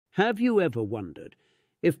Have you ever wondered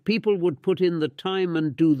if people would put in the time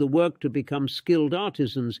and do the work to become skilled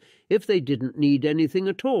artisans if they didn't need anything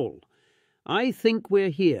at all? I think we're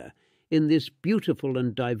here in this beautiful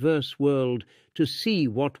and diverse world to see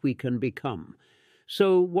what we can become.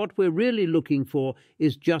 So what we're really looking for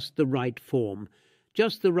is just the right form,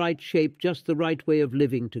 just the right shape, just the right way of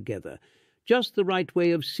living together, just the right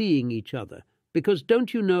way of seeing each other. Because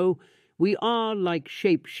don't you know, we are like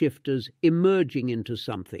shapeshifters emerging into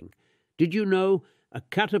something. Did you know a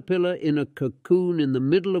caterpillar in a cocoon in the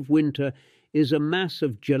middle of winter is a mass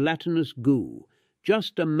of gelatinous goo,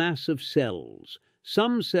 just a mass of cells?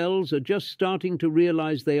 Some cells are just starting to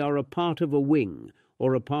realize they are a part of a wing,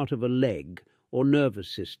 or a part of a leg, or nervous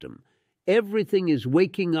system. Everything is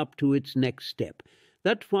waking up to its next step.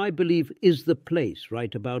 That's why I believe is the place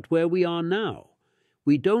right about where we are now.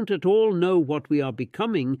 We don't at all know what we are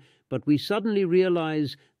becoming, but we suddenly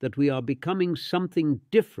realize that we are becoming something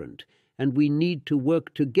different, and we need to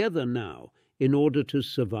work together now in order to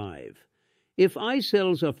survive. If eye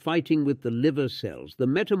cells are fighting with the liver cells, the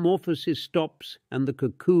metamorphosis stops and the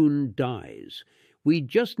cocoon dies. We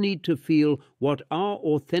just need to feel what our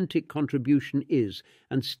authentic contribution is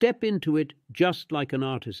and step into it just like an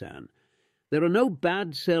artisan. There are no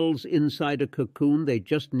bad cells inside a cocoon, they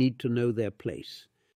just need to know their place.